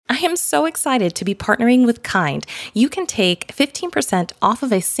I am so excited to be partnering with Kind. You can take 15% off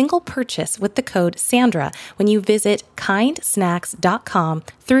of a single purchase with the code Sandra when you visit kindsnacks.com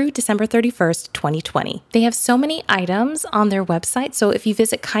through December 31st, 2020. They have so many items on their website, so if you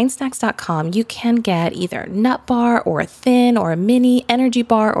visit kindsnacks.com, you can get either a nut bar or a thin or a mini energy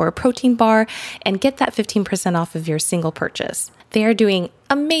bar or a protein bar and get that 15% off of your single purchase. They are doing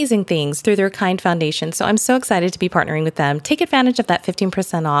amazing things through their Kind Foundation, so I'm so excited to be partnering with them. Take advantage of that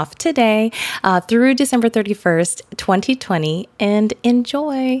 15% off today through December 31st, 2020, and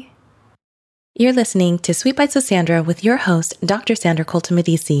enjoy. You're listening to Sweet Bites with Sandra with your host, Dr. Sandra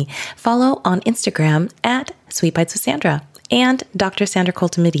Colton-Medici. Follow on Instagram at Sweet Bites with Sandra and Dr. Sandra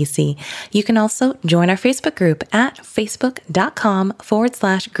Colton-Medici. You can also join our Facebook group at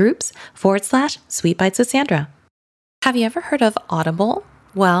facebook.com/groups/Sweet Bites with Sandra. Have you ever heard of Audible?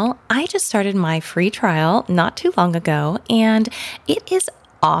 Well, I just started my free trial not too long ago, and it is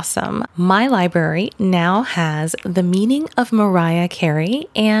awesome. My library now has The Meaning of Mariah Carey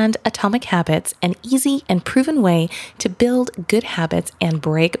and Atomic Habits, an easy and proven way to build good habits and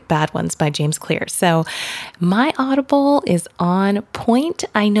break bad ones by James Clear. So my Audible is on point.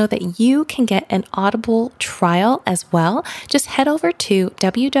 I know that you can get an Audible trial as well. Just head over to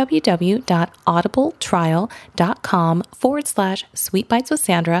www.audibletrial.com/Sweet Bites with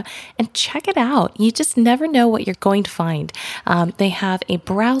Sandra and check it out. You just never know what you're going to find. They have a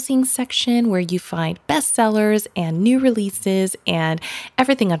browsing section where you find bestsellers and new releases and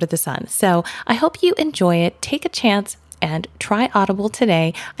everything under the sun. So I hope you enjoy it. Take a chance and try Audible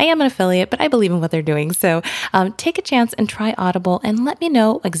today. I am an affiliate, but I believe in what they're doing. So take a chance and try Audible and let me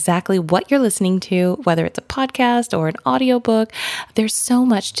know exactly what you're listening to, whether it's a podcast or an audiobook. There's so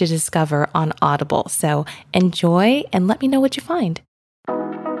much to discover on Audible. So enjoy and let me know what you find.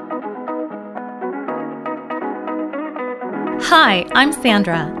 Hi, I'm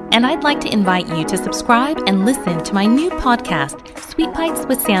Sandra, and I'd like to invite you to subscribe and listen to my new podcast, Sweet Bites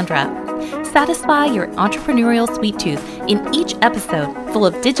with Sandra. Satisfy your entrepreneurial sweet tooth in each episode, full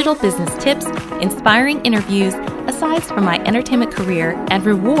of digital business tips, inspiring interviews, asides from my entertainment career, and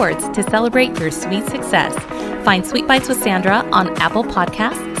rewards to celebrate your sweet success. Find Sweet Bites with Sandra on Apple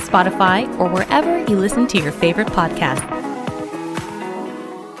Podcasts, Spotify, or wherever you listen to your favorite podcast.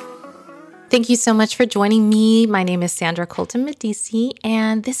 Thank you so much for joining me. My name is Sandra Colton-Medici,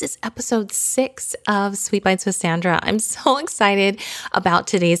 and this is episode 6 of Sweet Bites with Sandra. I'm so excited about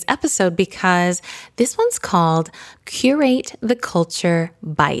today's episode because this one's called Curate the Culture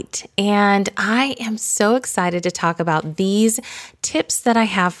Byte. And I am so excited to talk about these tips that I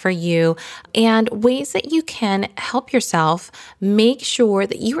have for you and ways that you can help yourself make sure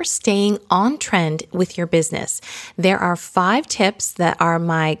that you are staying on trend with your business. There are 5 tips that are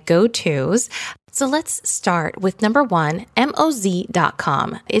my go-tos. So let's start with number 1,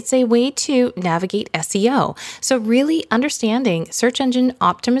 moz.com. It's a way to navigate SEO. So really understanding search engine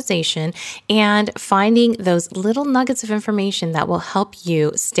optimization and finding those little nuggets of information that will help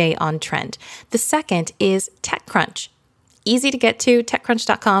you stay on trend. The second is TechCrunch. Easy to get to,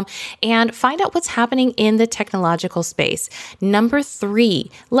 techcrunch.com, and find out what's happening in the technological space. Number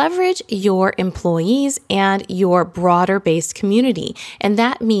 3, leverage your employees and your broader based community. And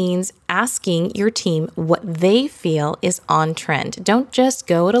that means asking your team what they feel is on trend. Don't just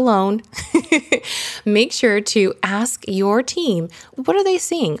go it alone. Make sure to ask your team, what are they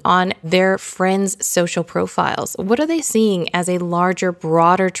seeing on their friends' social profiles? What are they seeing as a larger,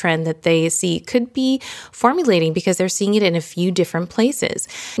 broader trend that they see could be formulating because they're seeing it in a few different places?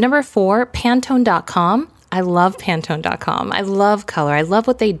 Number 4, Pantone.com. I love Pantone.com. I love color. I love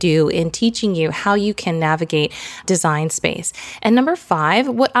what they do in teaching you how you can navigate design space. And number 5,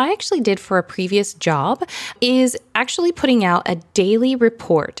 what I actually did for a previous job is actually putting out a daily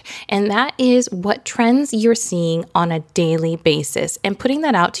report. And that is what trends you're seeing on a daily basis and putting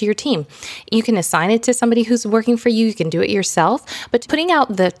that out to your team. You can assign it to somebody who's working for you. You can do it yourself, but putting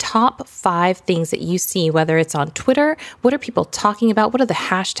out the top 5 things that you see, whether it's on Twitter, what are people talking about? What are the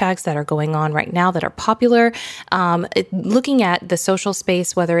hashtags that are going on right now that are popular? Looking at the social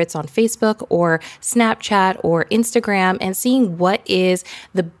space, whether it's on Facebook or Snapchat or Instagram, and seeing what is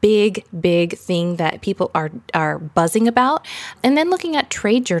the big thing that people are buzzing about. And then looking at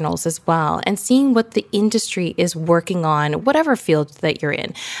trade journals as well and seeing what the industry is working on, whatever field that you're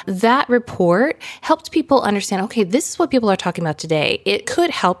in. That report helps people understand, okay, this is what people are talking about today. It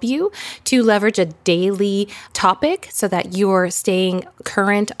could help you to leverage a daily topic so that you're staying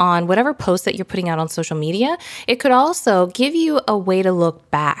current on whatever post that you're putting out on social media. It could also give you a way to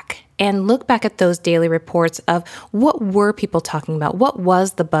look back and look back at those daily reports of what were people talking about? What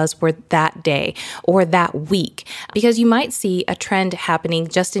was the buzzword that day or that week? Because you might see a trend happening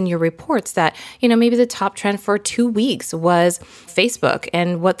just in your reports that, maybe the top trend for 2 weeks was Facebook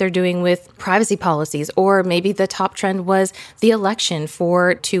and what they're doing with privacy policies, or maybe the top trend was the election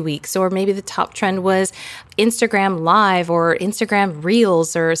for 2 weeks, or maybe the top trend was Instagram Live or Instagram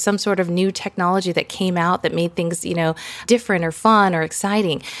Reels or some sort of new technology that came out that made things, different or fun or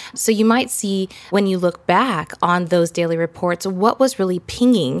exciting. So you might see when you look back on those daily reports, what was really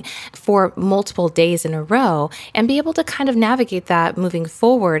pinging for multiple days in a row, and be able to kind of navigate that moving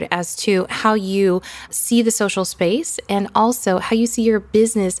forward as to how you see the social space and also how you see your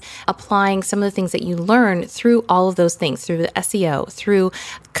business applying some of the things that you learn through all of those things, through the SEO, through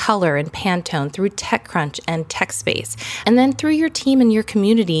color and Pantone, through TechCrunch and TechSpace, and then through your team and your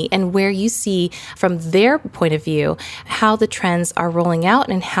community and where you see from their point of view how the trends are rolling out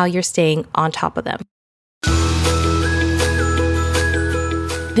and how you're staying on top of them.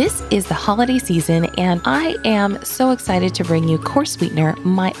 This is the holiday season, and I am so excited to bring you Course Sweetener,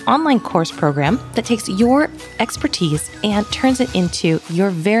 my online course program that takes your expertise and turns it into your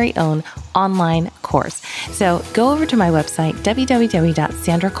very own online course. So go over to my website,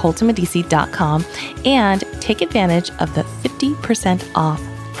 www.sandracolton-medici.com, and take advantage of the 50% off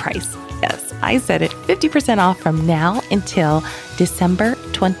price. Yes, I said it, 50% off from now until December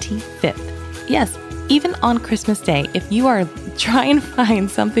 25th. Yes, even on Christmas Day, if you are trying to find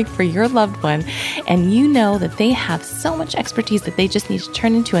something for your loved one and you know that they have so much expertise that they just need to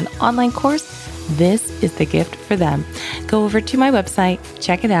turn into an online course, this is the gift for them. Go over to my website,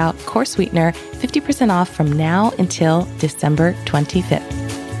 check it out, Course Sweetener, 50% off from now until December 25th.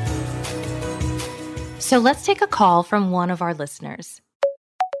 So let's take a call from one of our listeners.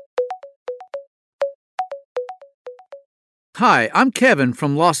 Hi, I'm Kevin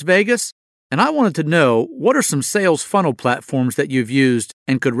from Las Vegas, and I wanted to know what are some sales funnel platforms that you've used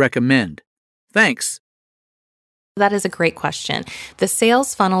and could recommend. Thanks. That is a great question. The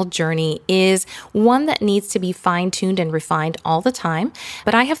sales funnel journey is one that needs to be fine-tuned and refined all the time.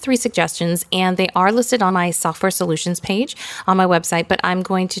 But I have 3 suggestions, and they are listed on my software solutions page on my website, but I'm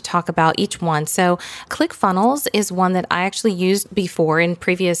going to talk about each one. So ClickFunnels is one that I actually used before in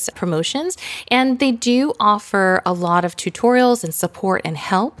previous promotions, and they do offer a lot of tutorials and support and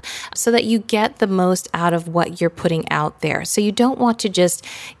help so that you get the most out of what you're putting out there. So you don't want to just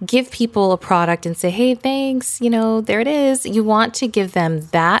give people a product and say, hey, thanks, there it is. You want to give them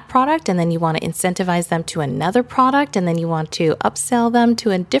that product, and then you want to incentivize them to another product, and then you want to upsell them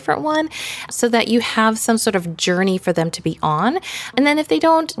to a different one so that you have some sort of journey for them to be on. And then if they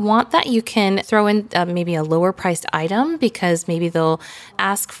don't want that, you can throw in maybe a lower priced item because maybe they'll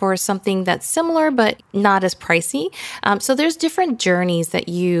ask for something that's similar but not as pricey. So there's different journeys that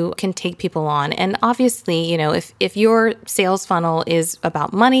you can take people on. And obviously, if your sales funnel is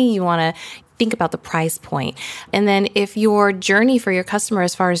about money, you want to think about the price point. And then if your journey for your customer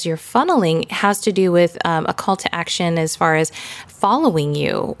as far as your funneling has to do with a call to action as far as following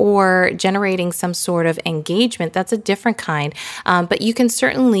you or generating some sort of engagement, that's a different kind. But you can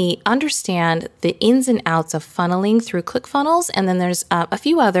certainly understand the ins and outs of funneling through ClickFunnels. And then there's a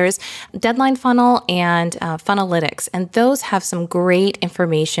few others, Deadline Funnel and Funnelytics. And those have some great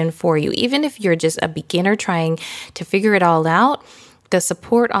information for you. Even if you're just a beginner trying to figure it all out, the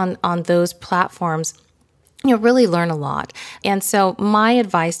support on those platforms, you'll really learn a lot. And so my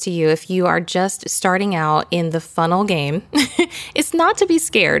advice to you, if you are just starting out in the funnel game, is not to be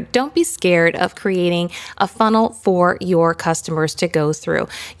scared. Don't be scared of creating a funnel for your customers to go through.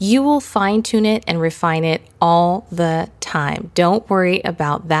 You will fine tune it and refine it all the time. Don't worry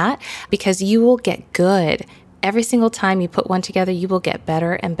about that because you will get good. Every single time you put one together, you will get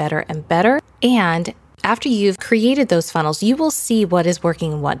better and better and better. And after you've created those funnels, you will see what is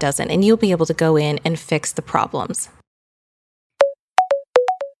working and what doesn't, and you'll be able to go in and fix the problems.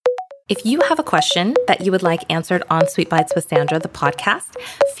 If you have a question that you would like answered on Sweet Bites with Sandra, the podcast,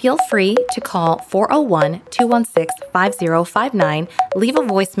 feel free to call 401-216-5059, leave a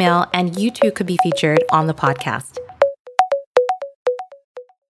voicemail, and you too could be featured on the podcast.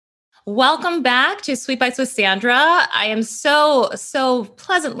 Welcome back to Sweet Bites with Sandra. I am so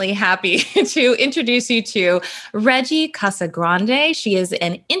pleasantly happy to introduce you to Reggie Casagrande. She is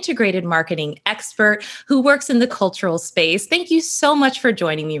an integrated marketing expert who works in the cultural space. Thank you so much for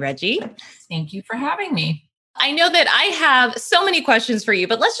joining me, Reggie. Thank you for having me. I know that I have so many questions for you,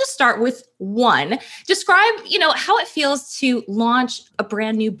 but let's just start with one. Describe, how it feels to launch a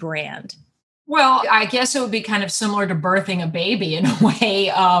brand new brand. Well, I guess it would be kind of similar to birthing a baby in a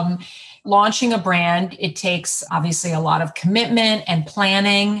way. Launching a brand, it takes obviously a lot of commitment and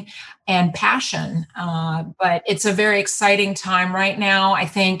planning. and passion. But it's a very exciting time right now. I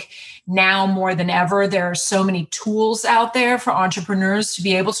think now more than ever, there are so many tools out there for entrepreneurs to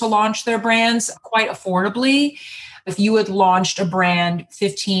be able to launch their brands quite affordably. If you had launched a brand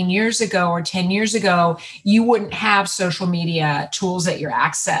 15 years ago or 10 years ago, you wouldn't have social media tools at your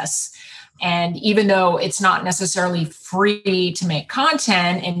access. And even though it's not necessarily free to make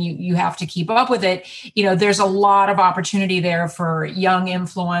content and you have to keep up with it, there's a lot of opportunity there for young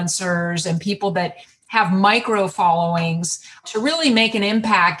influencers and people that have micro followings to really make an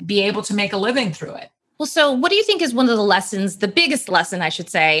impact, be able to make a living through it. Well, so what do you think is one of the lessons, the biggest lesson, I should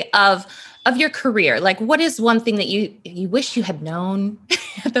say, of your career? Like, what is one thing that you wish you had known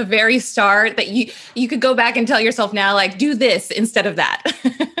at the very start that you could go back and tell yourself now, like, do this instead of that?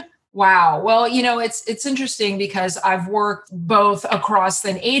 Wow. Well, it's interesting because I've worked both across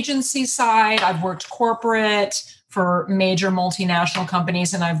an agency side. I've worked corporate for major multinational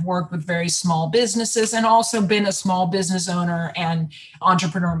companies, and I've worked with very small businesses and also been a small business owner and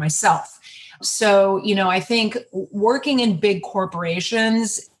entrepreneur myself. So, I think working in big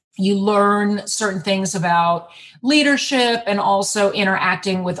corporations, you learn certain things about leadership and also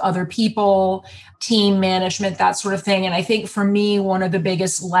interacting with other people, team management, that sort of thing. And I think for me, one of the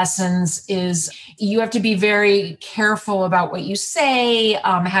biggest lessons is you have to be very careful about what you say,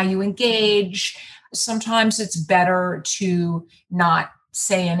 how you engage. Sometimes it's better to not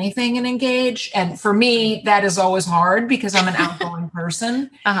say anything and engage. And for me, that is always hard because I'm an outgoing person.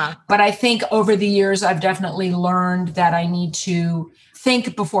 But I think over the years, I've definitely learned that I need to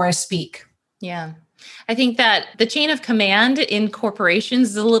think before I speak. Yeah. I think that the chain of command in corporations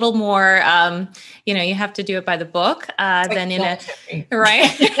is a little more, you have to do it by the book than in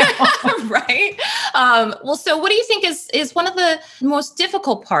right? Right. Well, so what do you think is one of the most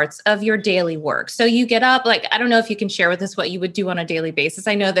difficult parts of your daily work? So you get up, like, I don't know if you can share with us what you would do on a daily basis.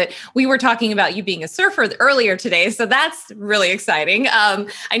 I know that we were talking about you being a surfer earlier today, so that's really exciting.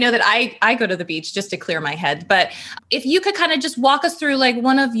 I know that I go to the beach just to clear my head, but if you could kind of just walk us through like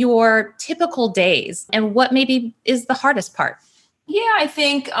one of your typical days and what maybe is the hardest part. Yeah, I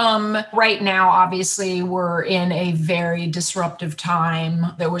think right now, obviously, we're in a very disruptive time.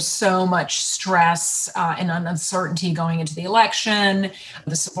 There was so much stress and uncertainty going into the election.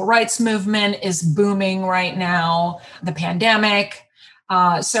 The civil rights movement is booming right now, the pandemic.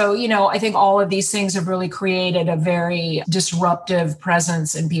 So, I think all of these things have really created a very disruptive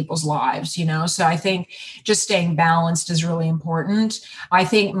presence in people's lives, so I think just staying balanced is really important. I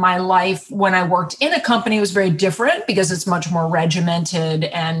think my life when I worked in a company was very different because it's much more regimented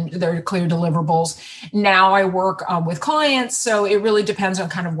and there are clear deliverables. Now I work with clients, so it really depends on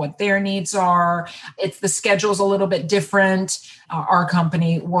kind of what their needs are. The schedule's a little bit different. Our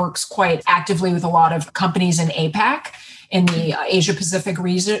company works quite actively with a lot of companies in APAC, in the Asia Pacific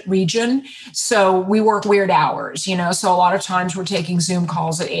region. So we work weird hours, so a lot of times we're taking Zoom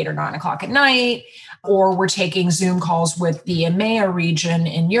calls at 8 or 9 o'clock at night, or we're taking Zoom calls with the EMEA region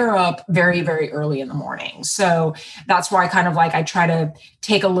in Europe very, very early in the morning. So that's why I try to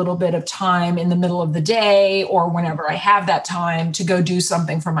take a little bit of time in the middle of the day or whenever I have that time to go do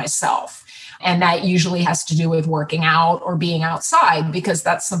something for myself. And that usually has to do with working out or being outside because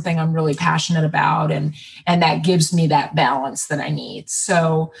that's something I'm really passionate about. And that gives me that balance that I need.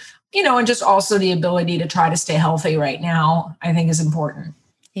 So, and just also the ability to try to stay healthy right now, I think is important.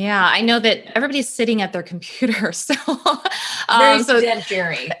 Yeah, I know that everybody's sitting at their computer. So, very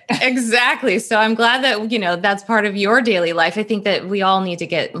sedentary. Exactly. So I'm glad that, that's part of your daily life. I think that we all need to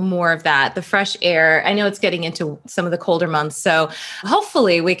get more of that, the fresh air. I know it's getting into some of the colder months. So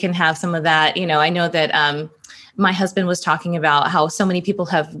hopefully we can have some of that. I know that my husband was talking about how so many people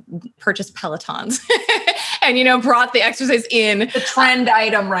have purchased Pelotons and, brought the exercise in. The trend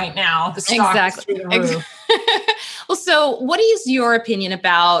item right now. The stock is through the roof. Well, so what is your opinion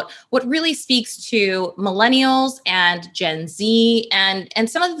about what really speaks to millennials and Gen Z and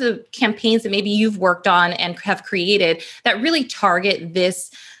some of the campaigns that maybe you've worked on and have created that really target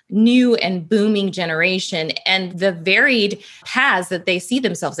this new and booming generation and the varied paths that they see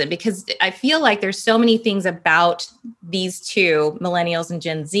themselves in? Because I feel like there's so many things about these two, millennials and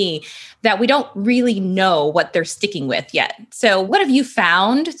Gen Z, that we don't really know what they're sticking with yet. So what have you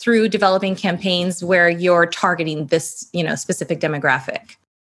found through developing campaigns where you're targeting this, specific demographic?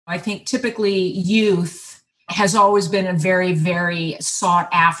 I think typically youth has always been a very, very sought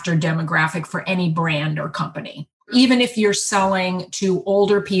after demographic for any brand or company. Even if you're selling to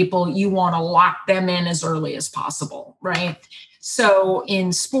older people, you want to lock them in as early as possible, right? So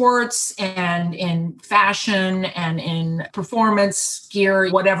in sports and in fashion and in performance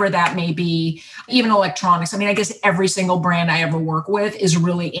gear, whatever that may be, even electronics. I mean, I guess every single brand I ever work with is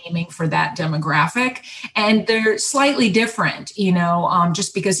really aiming for that demographic. And they're slightly different,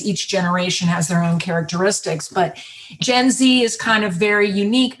 just because each generation has their own characteristics. But Gen Z is kind of very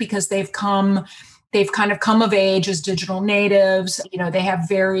unique because they've kind of come of age as digital natives. They have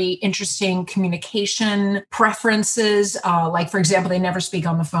very interesting communication preferences. Like, for example, they never speak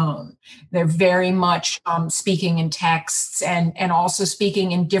on the phone. They're very much speaking in texts and also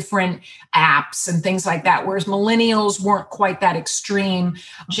speaking in different apps and things like that. Whereas millennials weren't quite that extreme.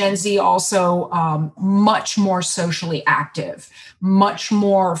 Gen Z also much more socially active, much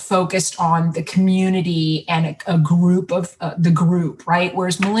more focused on the community and a group of the group, right?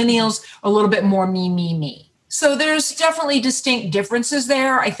 Whereas millennials are a little bit more me. So there's definitely distinct differences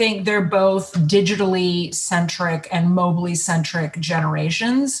there. I think they're both digitally centric and mobily centric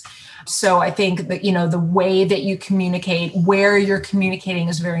generations. So I think that, the way that you communicate, where you're communicating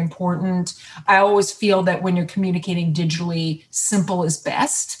is very important. I always feel that when you're communicating digitally, simple is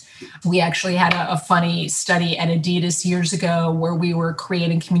best. We actually had a funny study at Adidas years ago where we were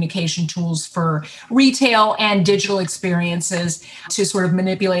creating communication tools for retail and digital experiences to sort of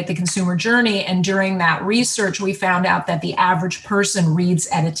manipulate the consumer journey. And during that research, we found out that the average person reads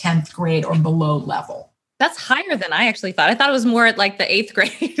at a 10th grade or below level. That's higher than I actually thought. I thought it was more at like the 8th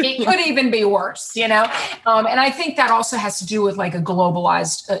grade. It could even be worse, And I think that also has to do with like a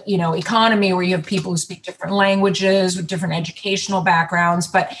globalized, economy where you have people who speak different languages with different educational backgrounds.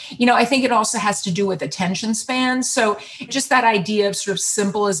 But, I think it also has to do with attention spans. So just that idea of sort of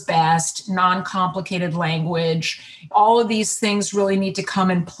simple is best, non-complicated language, all of these things really need to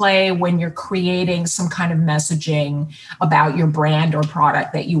come in play when you're creating some kind of messaging about your brand or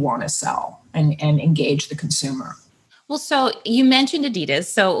product that you want to sell. And engage the consumer. Well, so you mentioned Adidas.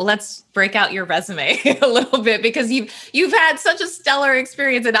 So let's break out your resume a little bit because you've had such a stellar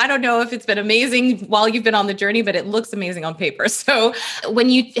experience. And I don't know if it's been amazing while you've been on the journey, but it looks amazing on paper. So when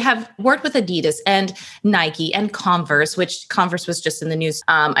you have worked with Adidas and Nike and Converse, which Converse was just in the news,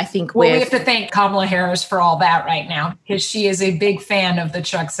 I think. Well, we have to thank Kamala Harris for all that right now because she is a big fan of the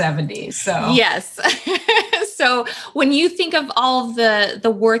Chuck 70s. So yes. So when you think of all of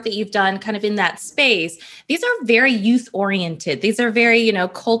the work that you've done kind of in that space, these are very youth oriented. These are very,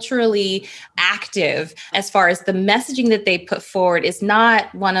 culturally active as far as the messaging that they put forward is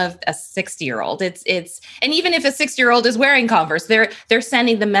not one of a 60-year-old. And even if a 60-year-old is wearing Converse, they're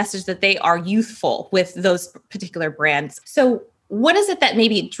sending the message that they are youthful with those particular brands. So what is it that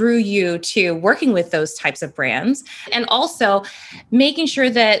maybe drew you to working with those types of brands and also making sure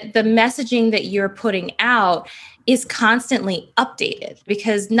that the messaging that you're putting out is constantly updated?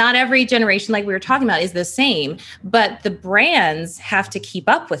 Because not every generation, like we were talking about, is the same, but the brands have to keep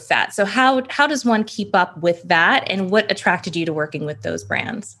up with that. So how does one keep up with that? And what attracted you to working with those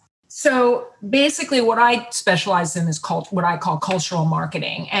brands? So basically what I specialize in is what I call cultural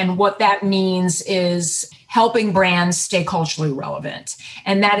marketing. And what that means is helping brands stay culturally relevant.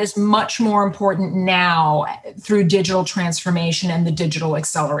 And that is much more important now through digital transformation and the digital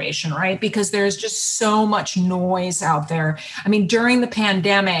acceleration, right? Because there's just so much noise out there. I mean, during the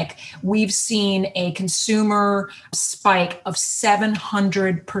pandemic, we've seen a consumer spike of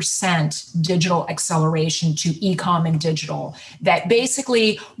 700% digital acceleration to e-com and digital. That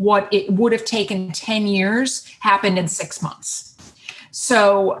basically what it would have taken 10 years happened in 6 months.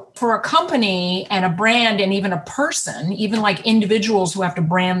 So for a company and a brand and even a person, even like individuals who have to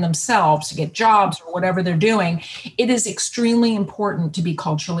brand themselves to get jobs or whatever they're doing, it is extremely important to be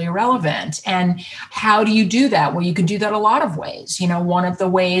culturally relevant. And how do you do that? Well, you can do that a lot of ways. One of the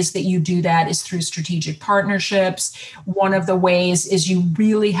ways that you do that is through strategic partnerships. One of the ways is you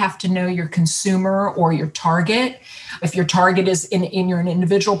really have to know your consumer or your target. If your target is you're an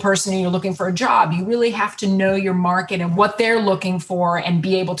individual person and you're looking for a job, you really have to know your market and what they're looking for and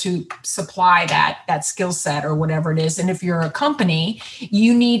be able to supply that skill set or whatever it is. And if you're a company,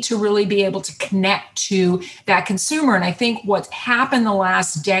 you need to really be able to connect to that consumer. And I think what's happened the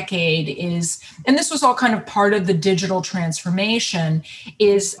last decade is, and this was all kind of part of the digital transformation,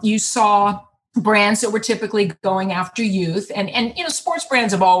 is you saw brands that were typically going after youth and sports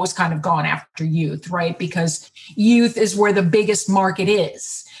brands have always kind of gone after youth, right? Because youth is where the biggest market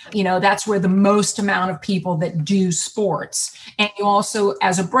is. That's where the most amount of people that do sports. And you also,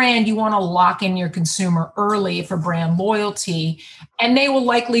 as a brand, you want to lock in your consumer early for brand loyalty, and they will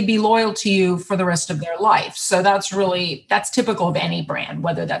likely be loyal to you for the rest of their life. So that's typical of any brand,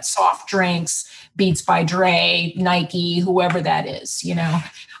 whether that's soft drinks, Beats by Dre, Nike, whoever that is,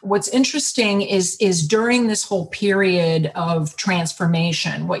 what's interesting is during this whole period of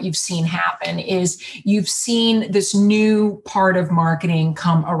transformation, what you've seen happen is you've seen this new part of marketing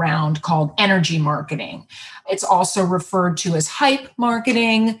come around called energy marketing. It's also referred to as hype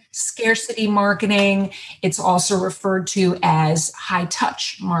marketing, scarcity marketing. It's also referred to as high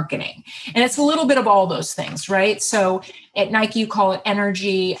touch marketing. And it's a little bit of all those things, right? So at Nike, you call it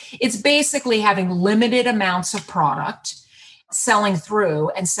energy. It's basically having limited amounts of product, selling through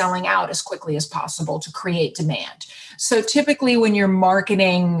and selling out as quickly as possible to create demand. So typically when you're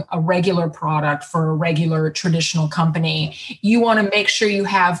marketing a regular product for a regular traditional company, you want to make sure you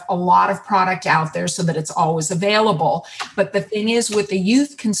have a lot of product out there so that it's always available. But the thing is with the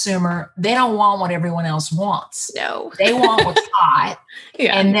youth consumer, they don't want what everyone else wants. No. They want what's hot.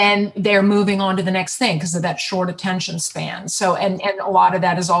 Yeah. And then they're moving on to the next thing because of that short attention span. So, and a lot of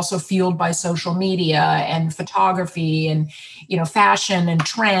that is also fueled by social media and photography and, fashion and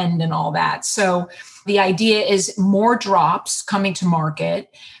trend and all that. So the idea is more drops coming to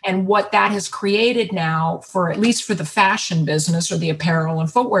market. And what that has created now for, at least for the fashion business or the apparel and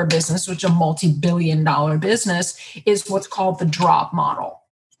footwear business, which is a multi-billion-dollar business, is what's called the drop model.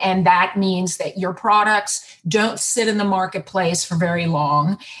 And that means that your products don't sit in the marketplace for very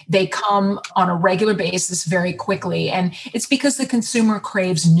long. They come on a regular basis very quickly. And it's because the consumer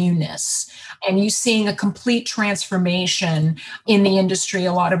craves newness. And you're seeing a complete transformation in the industry.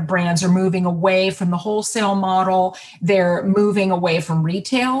 A lot of brands are moving away from the wholesale model. They're moving away from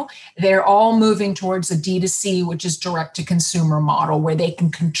retail. They're all moving towards a D2C, which is direct to consumer model, where they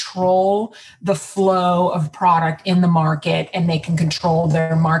can control the flow of product in the market and they can control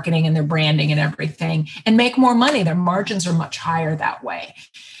their marketing and their branding and everything and make more money. Their margins are much higher that way.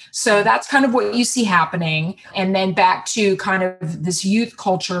 So that's kind of what you see happening. And then back to kind of this youth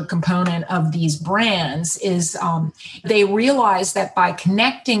culture component of these brands is they realize that by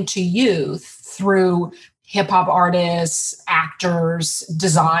connecting to youth through hip hop artists, actors,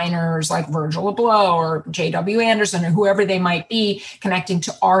 designers like Virgil Abloh or J.W. Anderson or whoever they might be, connecting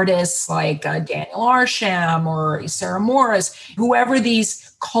to artists like Daniel Arsham or Sarah Morris, whoever these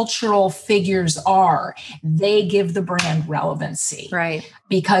cultural figures are, they give the brand relevancy. Right.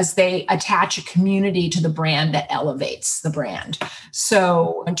 Because they attach a community to the brand that elevates the brand.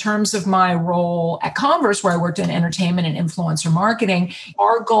 So in terms of my role at Converse, where I worked in entertainment and influencer marketing,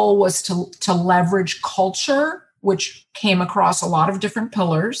 our goal was to leverage culture, which came across a lot of different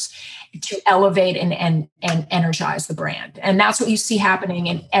pillars, to elevate and energize the brand. And that's what you see happening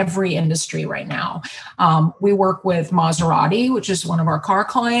in every industry right now. We work with Maserati, which is one of our car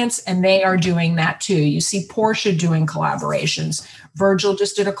clients, and they are doing that too. You see Porsche doing collaborations. Virgil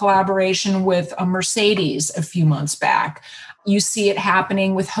just did a collaboration with a Mercedes a few months back. You see it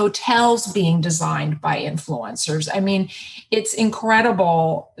happening with hotels being designed by influencers. I mean, it's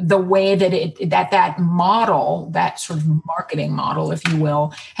incredible the way that that model, that sort of marketing model, if you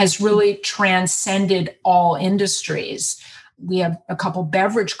will, has really transcended all industries. We have a couple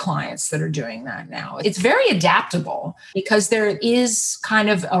beverage clients that are doing that now. It's very adaptable because there is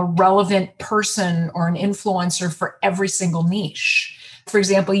kind of a relevant person or an influencer for every single niche. For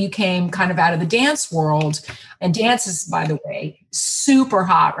example, you came kind of out of the dance world, and dance is, by the way, super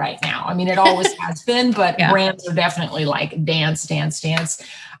hot right now. I mean, it always has been, but brands are definitely like dance.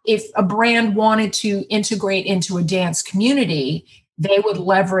 If a brand wanted to integrate into a dance community, they would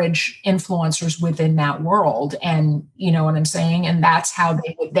leverage influencers within that world. And you know what I'm saying? And that's how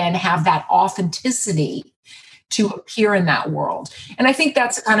they would then have that authenticity to appear in that world. And I think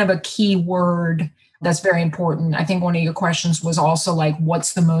that's kind of a key word that's very important. I think one of your questions was also like,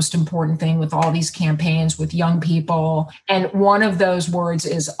 what's the most important thing with all these campaigns with young people? And one of those words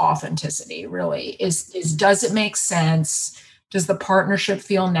is authenticity, really, is does it make sense? Does the partnership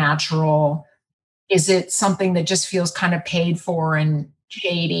feel natural? Is it something that just feels kind of paid for and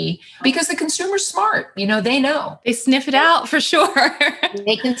shady? Because the consumer's smart, they know. They sniff it out for sure.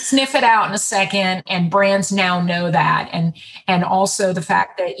 They can sniff it out in a second, and brands now know that. And also the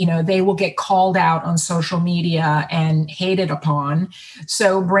fact that, they will get called out on social media and hated upon.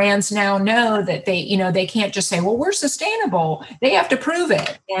 So brands now know that they can't just say, well, we're sustainable. They have to prove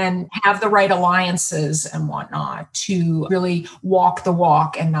it and have the right alliances and whatnot to really walk the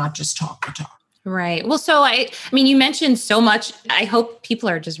walk and not just talk the talk. Right. Well, so I mean, you mentioned so much. I hope people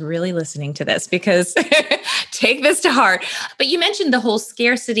are just really listening to this because take this to heart. But you mentioned the whole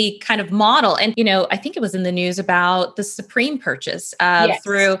scarcity kind of model. And, I think it was in the news about the Supreme purchase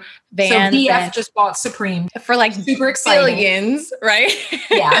through Vans. So VF just bought Supreme for like super exciting billions, right?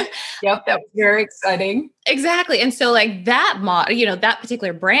 Yeah. Yep. That was very exciting. Exactly. And so like that model, that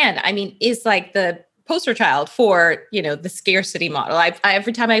particular brand, I mean, is like the poster child for, the scarcity model.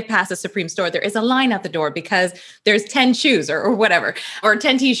 Every time I pass a Supreme store, there is a line out the door because there's 10 shoes or whatever, or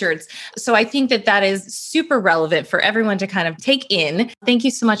 10 t-shirts. So I think that is super relevant for everyone to kind of take in. Thank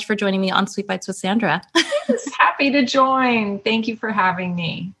you so much for joining me on Sweet Bites with Sandra. Happy to join. Thank you for having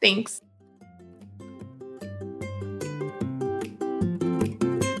me. Thanks.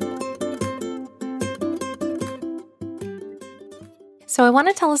 So I want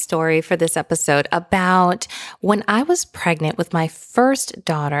to tell a story for this episode about when I was pregnant with my first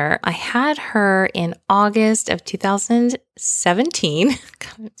daughter. I had her in August of 2017.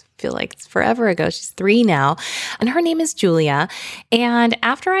 God, I feel like it's forever ago. She's 3 now, and her name is Julia. And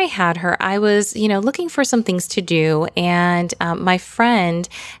after I had her, I was, looking for some things to do. And my friend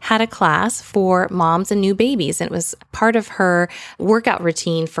had a class for moms and new babies. And it was part of her workout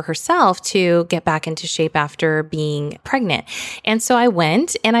routine for herself to get back into shape after being pregnant. And so I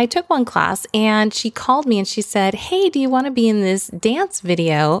went and I took one class, and she called me and she said, "Hey, do you want to be in this dance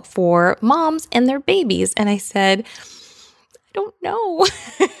video for moms and their babies?" And I said, "I don't know.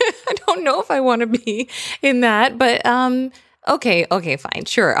 I don't know if I want to be in that, but okay, fine.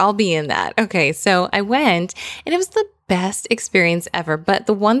 Sure, I'll be in that." Okay, so I went, and it was the best experience ever. But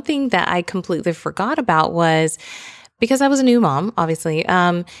the one thing that I completely forgot about was, because I was a new mom, obviously,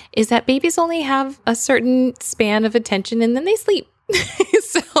 is that babies only have a certain span of attention and then they sleep.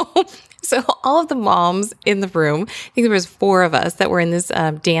 So all of the moms in the room, I think there was 4 of us that were in this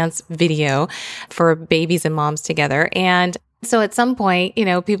dance video for babies and moms together. And so at some point,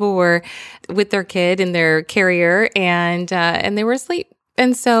 people were with their kid in their carrier and they were asleep.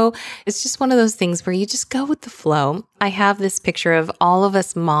 And so it's just one of those things where you just go with the flow. I have this picture of all of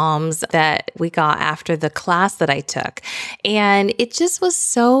us moms that we got after the class that I took. And it just was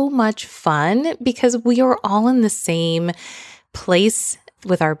so much fun because we were all in the same place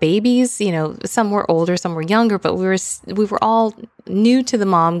with our babies. Some were older, some were younger, but we were all new to the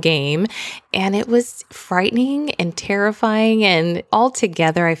mom game. And it was frightening and terrifying. And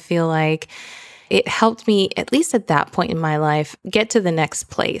altogether, I feel like it helped me, at least at that point in my life, get to the next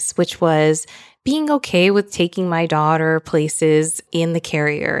place, which was being okay with taking my daughter places in the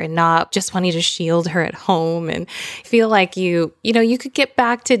carrier and not just wanting to shield her at home and feel like you could get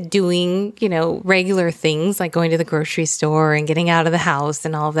back to doing, regular things like going to the grocery store and getting out of the house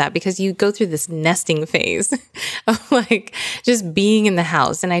and all of that, because you go through this nesting phase of like just being in the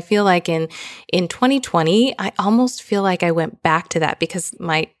house. And I feel like in 2020, I almost feel like I went back to that because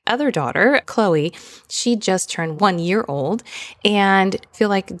my other daughter, Chloe, she just turned 1 year old, and I feel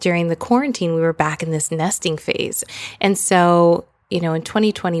like during the quarantine, we were back in this nesting phase. And so, in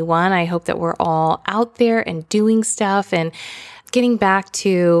 2021, I hope that we're all out there and doing stuff and getting back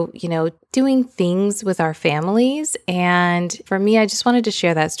to, doing things with our families. And for me, I just wanted to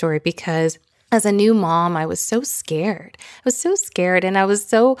share that story because as a new mom, I was so scared. And I was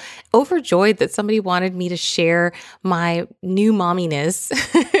so overjoyed that somebody wanted me to share my new momminess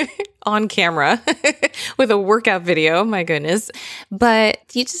on camera with a workout video. My goodness. But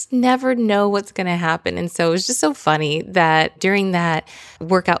you just never know what's going to happen. And so it was just so funny that during that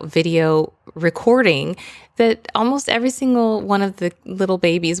workout video recording, that almost every single one of the little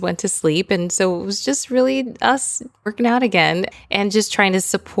babies went to sleep. And so it was just really us working out again and just trying to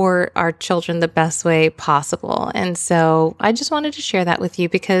support our children the best way possible. And so I just wanted to share that with you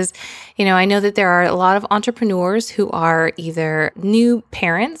because, I know that there are a lot of entrepreneurs who are either new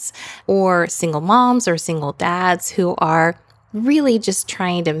parents or single moms or single dads who are really just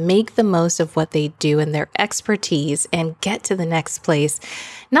trying to make the most of what they do and their expertise and get to the next place,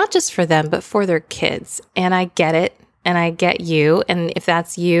 not just for them, but for their kids. And I get it. And I get you. And if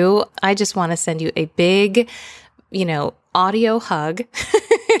that's you, I just want to send you a big, audio hug,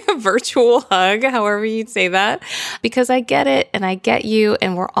 virtual hug, however you'd say that, because I get it and I get you.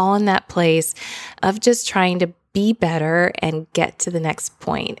 And we're all in that place of just trying to be better and get to the next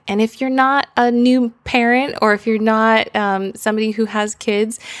point. And if you're not a new parent or if you're not somebody who has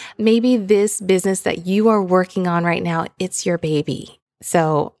kids, maybe this business that you are working on right now, it's your baby.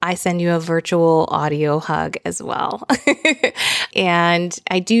 So I send you a virtual audio hug as well. And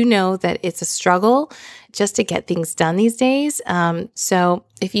I do know that it's a struggle just to get things done these days. So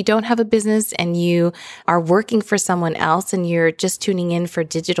if you don't have a business and you are working for someone else and you're just tuning in for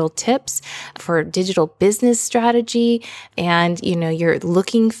digital tips, for digital business strategy, and you're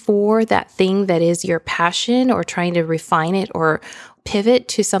looking for that thing that is your passion or trying to refine it or pivot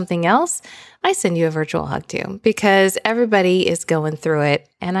to something else, I send you a virtual hug too, because everybody is going through it.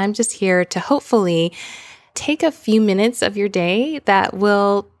 And I'm just here to hopefully take a few minutes of your day that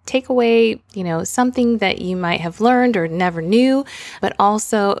will take away, something that you might have learned or never knew, but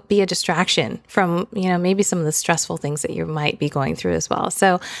also be a distraction from, maybe some of the stressful things that you might be going through as well.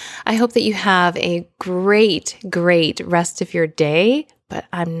 So I hope that you have a great, great rest of your day, but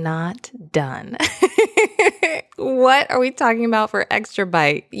I'm not done. What are we talking about for Extra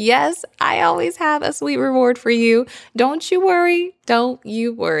Byte? Yes, I always have a sweet reward for you. Don't you worry. Don't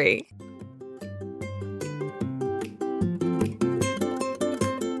you worry.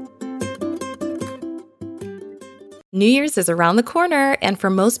 New Year's is around the corner, and for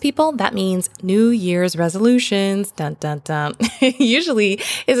most people, that means New Year's resolutions. Dun, dun, dun. Usually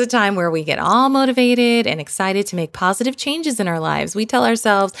is a time where we get all motivated and excited to make positive changes in our lives. We tell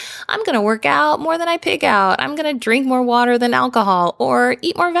ourselves, I'm going to work out more than I pig out. I'm going to drink more water than alcohol, or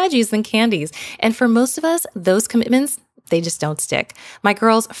eat more veggies than candies. And for most of us, those commitments, they just don't stick. My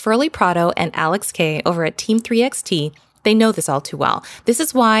girls, Furley Prado and Alex K over at Team 3XT, they know this all too well. This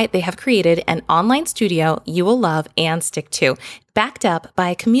is why they have created an online studio you will love and stick to, backed up by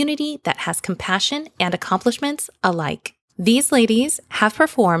a community that has compassion and accomplishments alike. These ladies have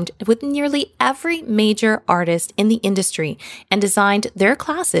performed with nearly every major artist in the industry and designed their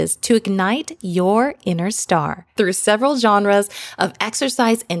classes to ignite your inner star. Through several genres of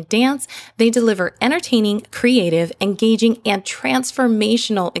exercise and dance, they deliver entertaining, creative, engaging, and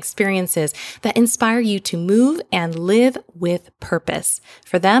transformational experiences that inspire you to move and live with purpose.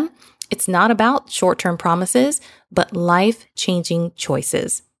 For them, it's not about short-term promises, but life-changing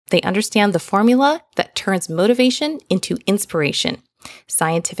choices. They understand the formula that turns motivation into inspiration.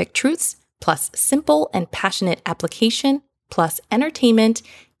 Scientific truths plus simple and passionate application plus entertainment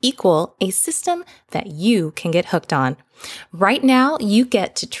equal a system that you can get hooked on. Right now, you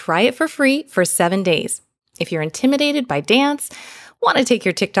get to try it for free for 7 days. If you're intimidated by dance, want to take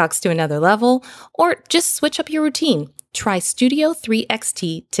your TikToks to another level, or just switch up your routine, try Studio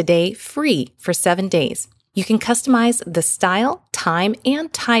 3XT today free for 7 days. You can customize the style, time,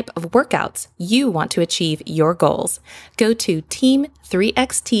 and type of workouts you want to achieve your goals. Go to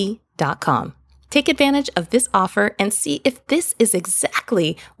team3xt.com. Take advantage of this offer and see if this is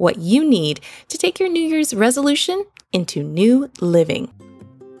exactly what you need to take your New Year's resolution into new living.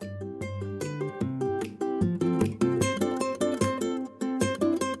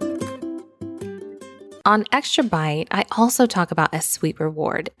 On Extra Byte, I also talk about a sweet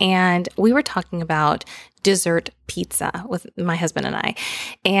reward, and we were talking about dessert pizza with my husband and I,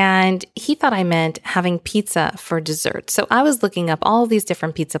 and he thought I meant having pizza for dessert. So I was looking up all these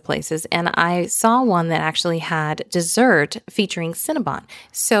different pizza places, and I saw one that actually had dessert featuring Cinnabon.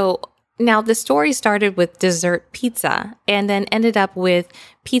 So now the story started with dessert pizza and then ended up with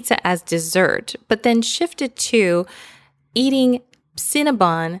pizza as dessert, but then shifted to eating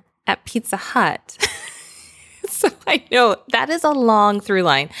Cinnabon at Pizza Hut. So I know that is a long through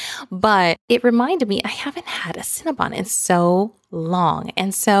line, but it reminded me I haven't had a Cinnabon in so long.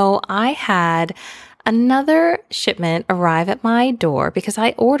 And so I had another shipment arrive at my door because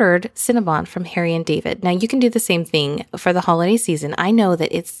I ordered Cinnabon from Harry and David. Now you can do the same thing for the holiday season. I know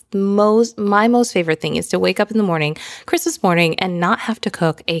that it's my most favorite thing is to wake up in the morning, Christmas morning, and not have to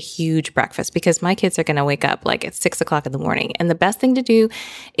cook a huge breakfast because my kids are going to wake up like at 6 o'clock in the morning. And the best thing to do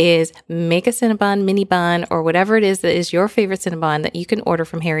is make a Cinnabon, mini bun, or whatever it is that is your favorite Cinnabon that you can order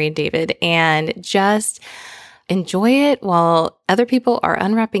from Harry and David, and just enjoy it while other people are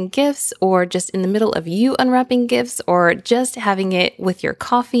unwrapping gifts, or just in the middle of you unwrapping gifts, or just having it with your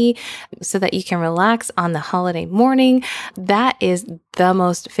coffee so that you can relax on the holiday morning. That is the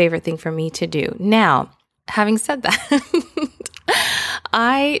most favorite thing for me to do. Now, having said that,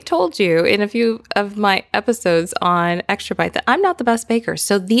 I told you in a few of my episodes on Extra Byte that I'm not the best baker.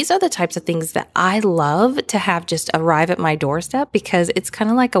 So these are the types of things that I love to have just arrive at my doorstep because it's kind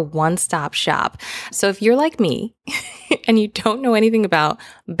of like a one-stop shop. So if you're like me and you don't know anything about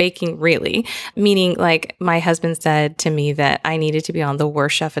baking really, meaning like my husband said to me that I needed to be on the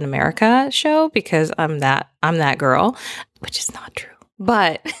Worst Chef in America show because I'm that girl, which is not true.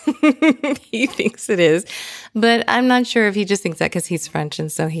 But he thinks it is. But I'm not sure if he just thinks that because he's French.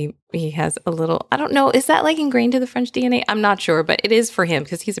 And so he has a little, I don't know, is that like ingrained to the French DNA? I'm not sure, but it is for him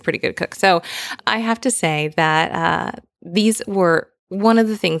because he's a pretty good cook. So I have to say that these were one of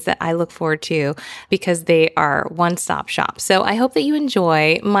the things that I look forward to because they are one-stop shop. So I hope that you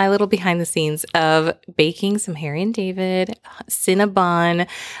enjoy my little behind the scenes of baking some Harry and David Cinnabon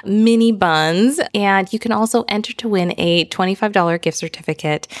mini buns. And you can also enter to win a $25 gift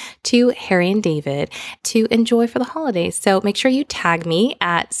certificate to Harry and David to enjoy for the holidays. So make sure you tag me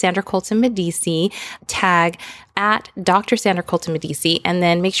at Sandra Colton-Medici, tag at Dr. Sandra Colton-Medici, and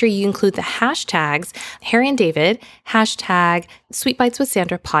then make sure you include the hashtags Harry and David, hashtag Sweet Bites with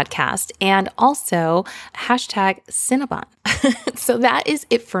Sandra podcast, and also hashtag Cinnabon. So that is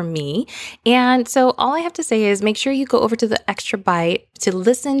it for me. And so all I have to say is make sure you go over to the Extra Byte to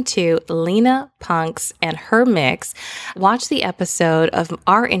listen to Lena Punks and her mix, watch the episode of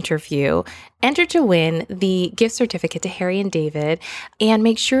our interview, enter to win the gift certificate to Harry and David, and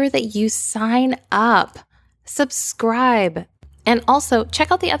make sure that you sign up, subscribe, and also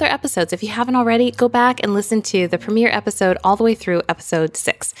check out the other episodes. If you haven't already, go back and listen to the premiere episode all the way through episode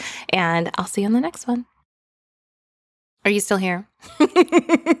 6. And I'll see you on the next one. Are you still here?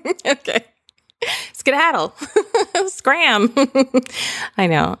 Okay. Skedaddle. Scram. I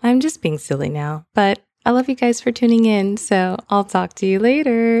know. I'm just being silly now, but I love you guys for tuning in. So I'll talk to you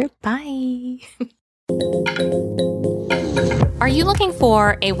later. Bye. Are you looking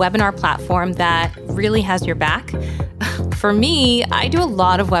for a webinar platform that really has your back? For me, I do a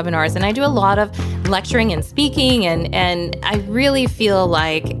lot of webinars and I do a lot of lecturing and speaking, and I really feel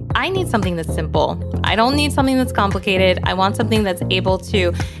like I need something that's simple. I don't need something that's complicated. I want something that's able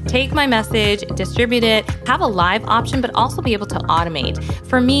to take my message, distribute it, have a live option, but also be able to automate.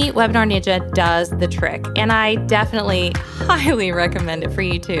 For me, Webinar Ninja does the trick, and I definitely highly recommend it for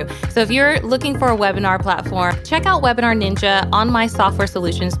you too. So if you're looking for a webinar platform, check out Webinar Ninja on my software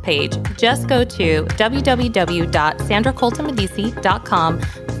solutions page. Just go to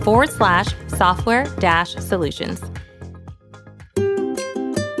www.sandracoltonmedici.com/software-solutions.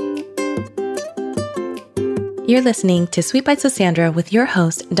 You're listening to Sweet Bites with Sandra with your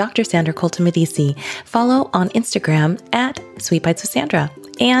host, Dr. Sandra Colton-Medici. Follow on Instagram at Sweet Bites with Sandra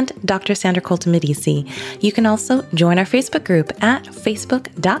and Dr. Sandra Colton-Medici. You can also join our Facebook group at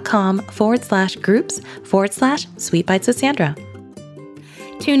facebook.com/groups/Sweet Bites with Sandra.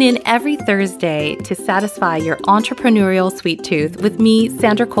 Tune in every Thursday to satisfy your entrepreneurial sweet tooth with me,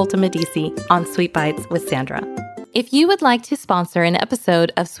 Sandra Colton-Medici, on Sweet Bites with Sandra. If you would like to sponsor an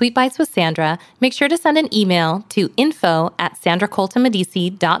episode of Sweet Bites with Sandra, make sure to send an email to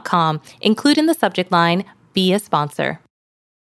info@sandracoltonmedici.com. Include in the subject line, "Be a sponsor."